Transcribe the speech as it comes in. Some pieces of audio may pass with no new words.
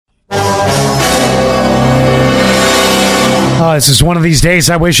This is one of these days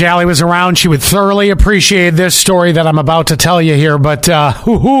I wish Allie was around. She would thoroughly appreciate this story that I'm about to tell you here. But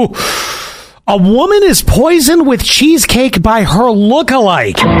a woman is poisoned with cheesecake by her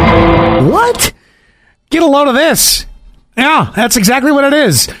lookalike. What? Get a load of this. Yeah, that's exactly what it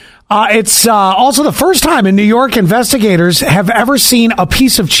is. It's also the first time in New York investigators have ever seen a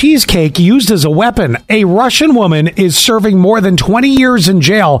piece of cheesecake used as a weapon. A Russian woman is serving more than 20 years in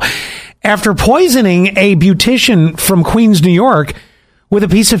jail after poisoning a beautician from Queens, New York, with a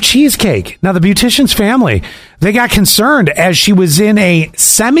piece of cheesecake. Now, the beautician's family, they got concerned as she was in a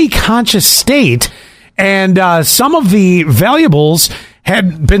semi-conscious state, and some of the valuables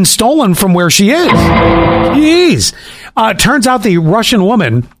had been stolen from where she is. Jeez. Turns out the Russian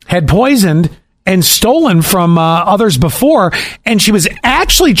woman had poisoned and stolen from others before, and she was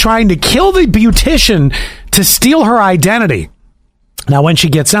actually trying to kill the beautician to steal her identity. Now, when she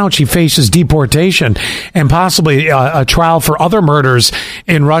gets out, she faces deportation and possibly a trial for other murders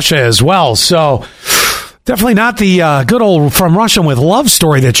in Russia as well. So definitely not the good old From Russia with Love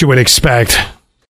story that you would expect.